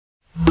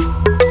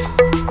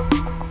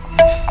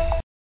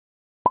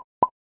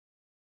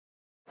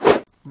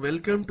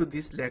Welcome to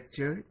this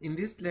lecture. In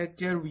this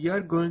lecture, we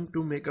are going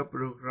to make a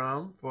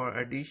program for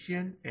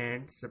addition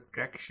and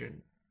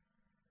subtraction.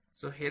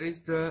 So here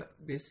is the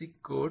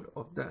basic code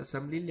of the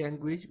assembly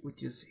language,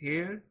 which is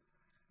here.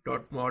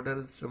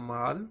 .model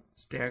small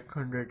stack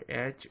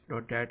 100h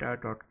 .data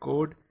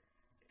 .code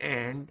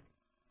and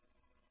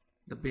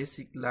the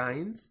basic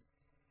lines.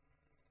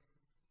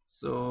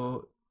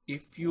 So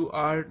if you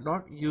are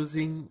not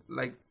using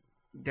like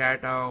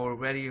data or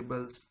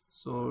variables,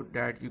 so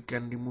that you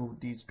can remove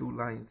these two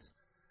lines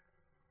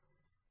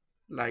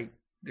like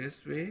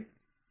this way.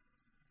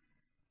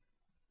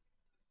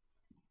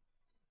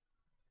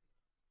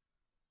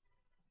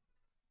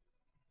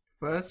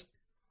 First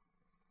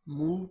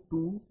move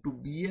 2 to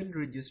BL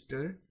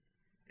register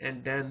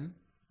and then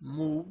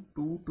move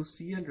 2 to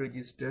CL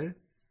register,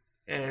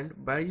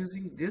 and by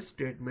using this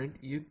statement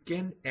you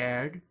can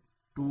add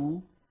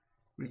two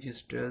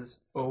registers,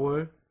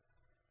 or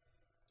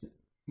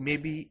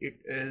maybe it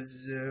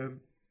is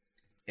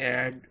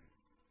add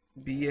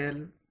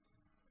BL2.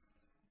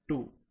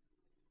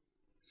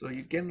 So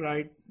you can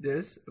write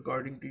this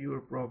according to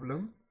your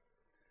problem,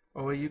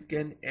 or you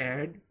can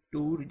add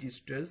two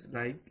registers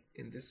like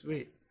in this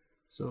way.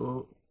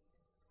 So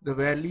the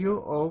value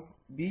of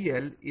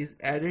BL is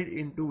added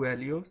into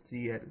value of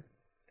CL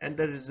and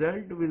the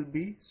result will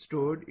be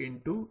stored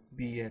into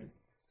BL.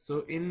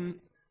 So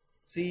in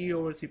C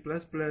or C++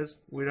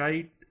 we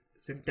write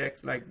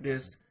syntax like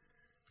this: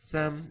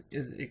 sum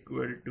is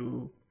equal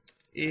to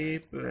A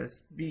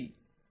plus B.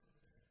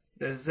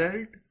 The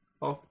result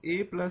of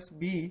A plus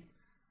B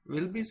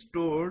will be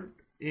stored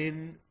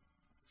in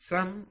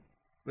some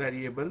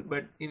variable,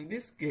 but in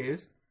this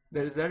case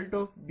the result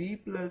of B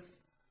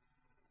plus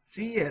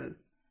CL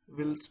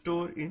will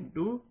store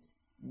into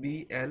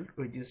BL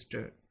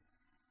register.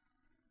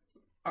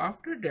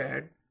 After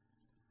that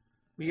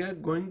we are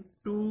going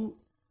to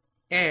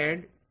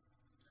add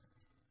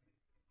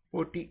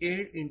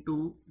 48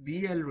 into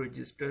BL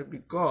register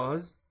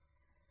because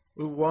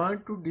we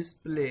want to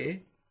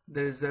display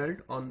the result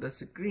on the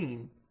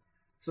screen.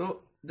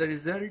 So the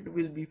result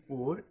will be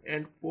 4,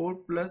 and 4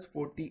 plus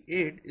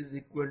 48 is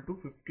equal to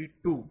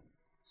 52.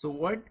 So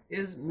what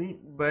is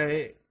meant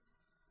by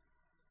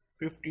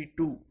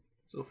 52?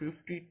 So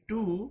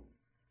 52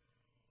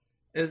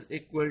 is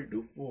equal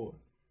to 4.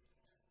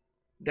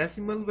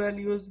 Decimal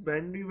values,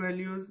 binary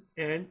values,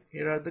 and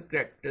here are the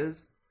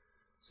characters.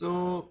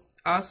 So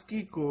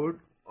ASCII code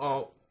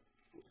of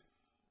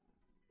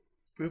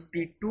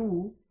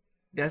 52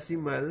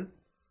 decimal,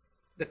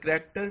 the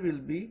character will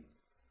be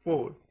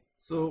 4.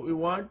 So we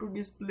want to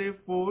display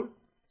 4,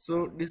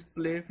 so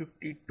display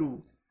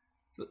 52.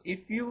 So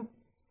if you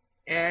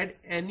add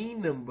any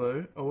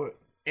number or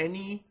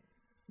any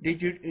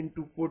digit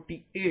into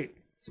 48,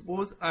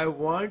 suppose I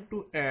want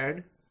to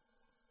add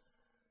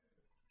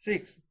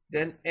 6,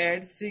 then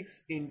add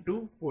 6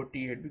 into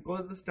 48,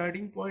 because the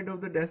starting point of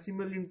the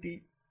decimal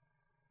unit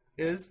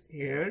is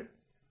here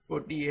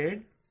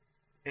 48,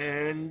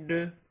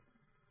 and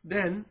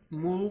then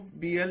move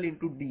BL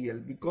into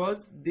DL,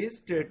 because this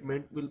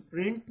statement will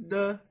print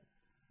the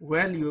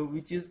value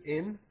which is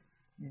in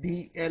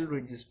DL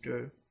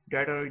register,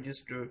 data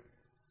register.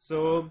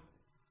 So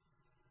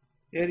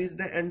here is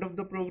the end of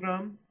the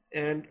program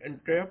and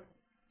interrupt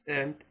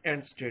and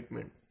end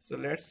statement. So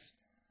let's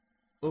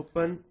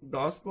open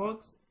DOS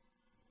box,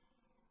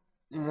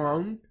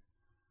 mount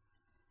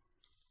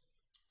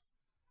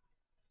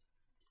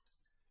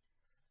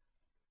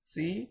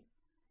C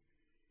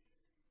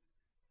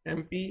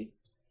MP,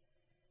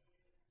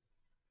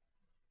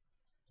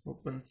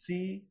 open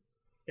C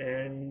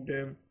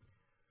and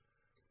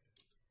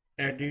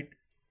edit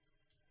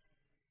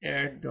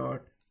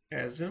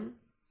add.asm,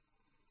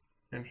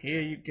 and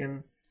here you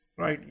can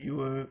write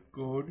your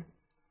code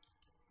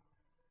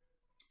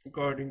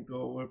according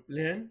to our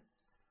plan.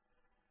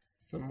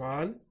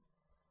 Small,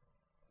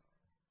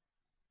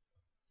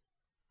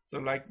 so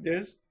like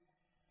this.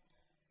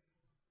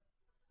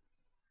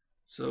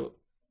 So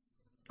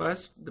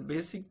first the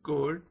basic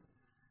code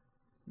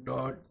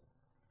dot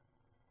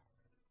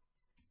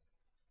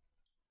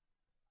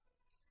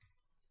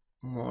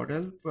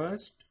model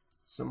first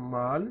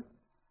small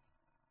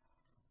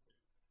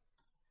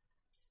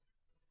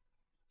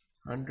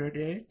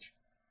 100h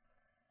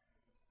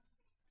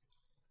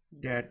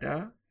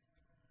data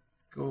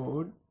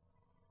code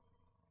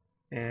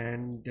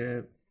and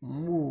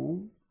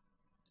move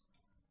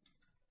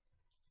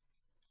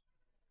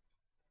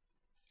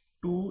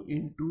 2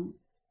 into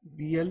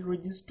BL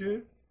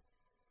register,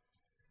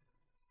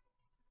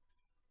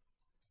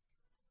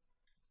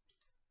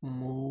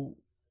 move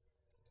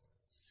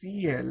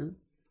CL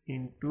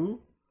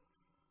into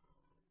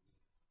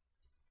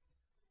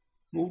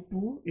move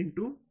 2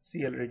 into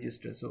CL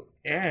register. So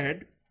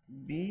add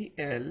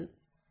BL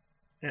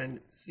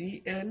and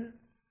CL,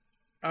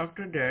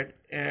 after that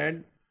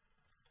add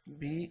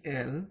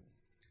BL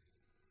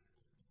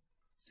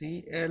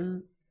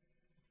CL,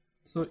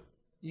 so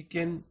you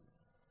can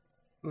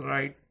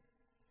write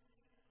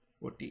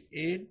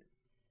 48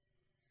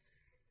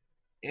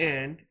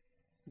 and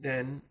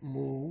then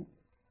move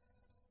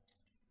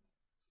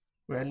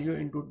value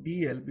into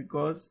DL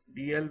because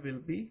DL will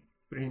be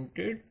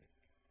printed.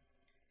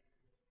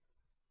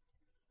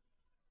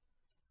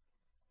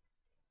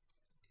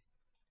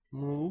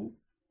 Move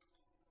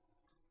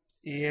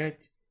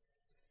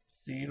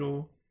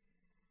AH0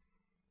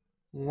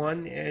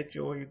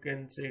 1H, or you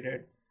can say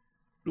that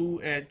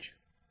 2H.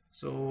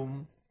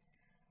 So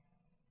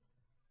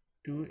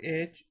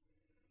 2H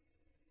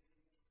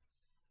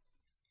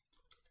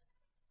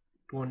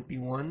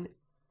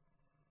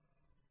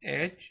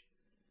 21H.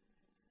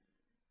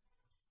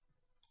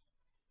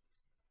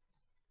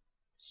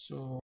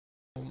 So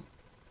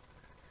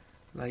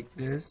like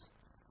this,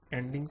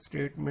 ending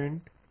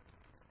statement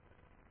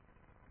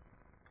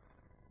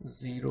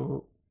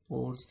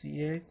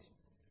 04CH,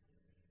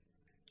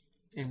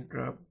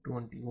 interrupt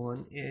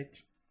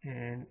 21H,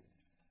 and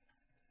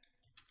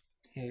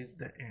here is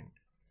the end.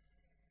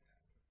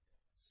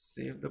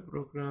 Save the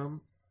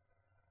program,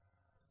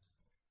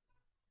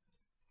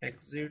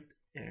 exit,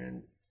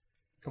 and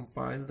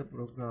compile the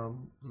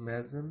program.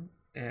 MASM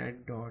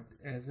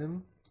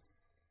add.asm.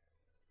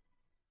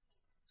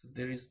 So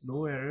there is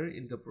no error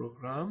in the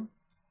program.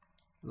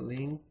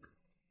 Link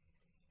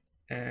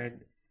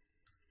add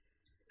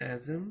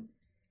asm,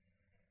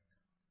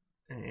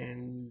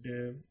 and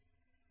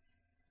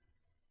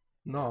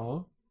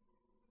now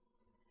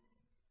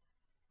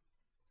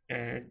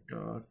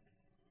add.exe.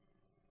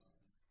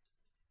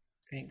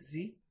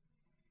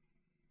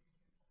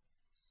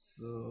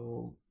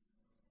 So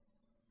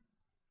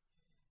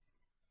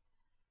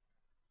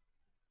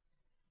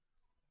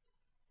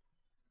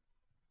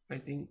I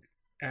think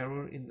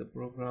error in the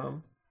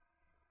program.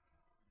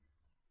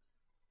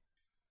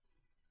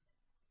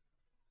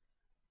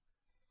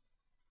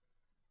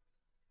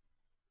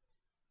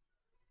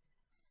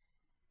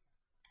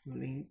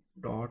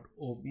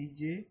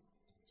 Link.obj,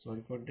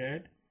 sorry for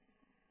that.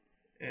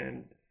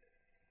 And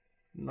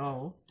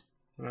now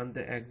run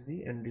the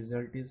exe, and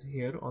result is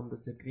here on the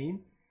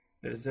screen.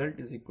 The result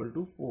is equal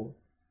to 4.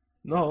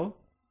 Now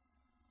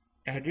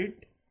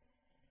edit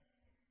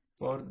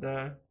for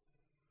the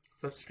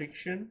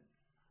subtraction.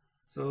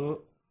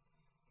 So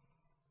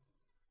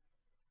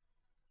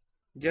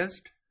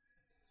just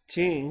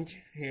change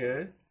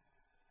here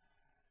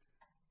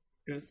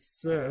to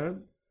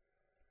sub,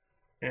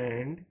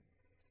 and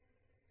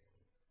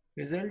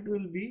result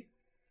will be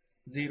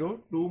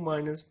 0, 2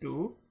 minus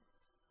 2,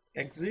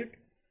 exit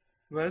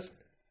first,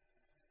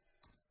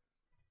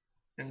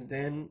 and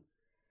then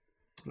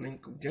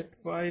link object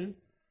file.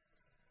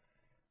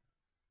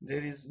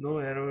 There is no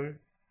error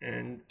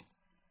and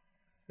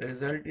the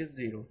result is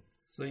 0.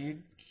 So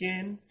you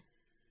can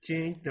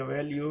change the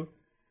value,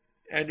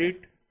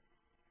 edit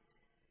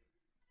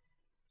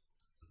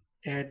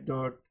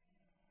add.asm.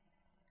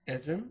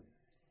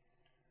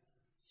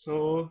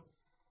 So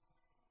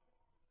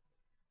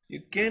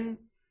you can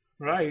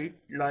write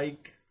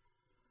like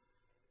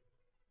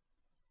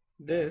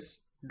this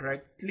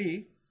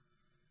directly.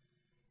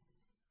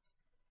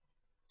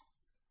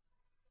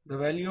 The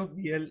value of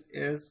BL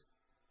is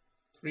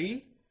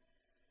 3,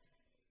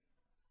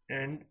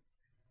 and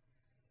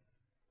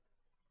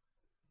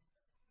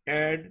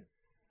add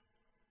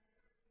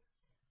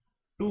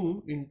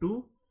 2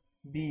 into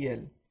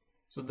BL.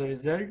 So the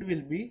result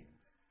will be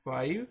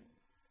 5.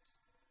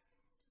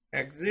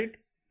 Exit,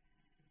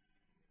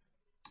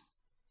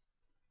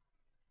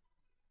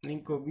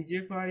 link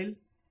obj file,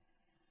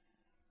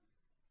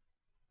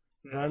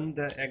 run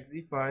the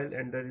exe file,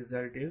 and the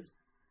result is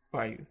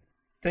 5.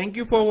 Thank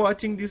you for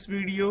watching this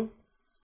video.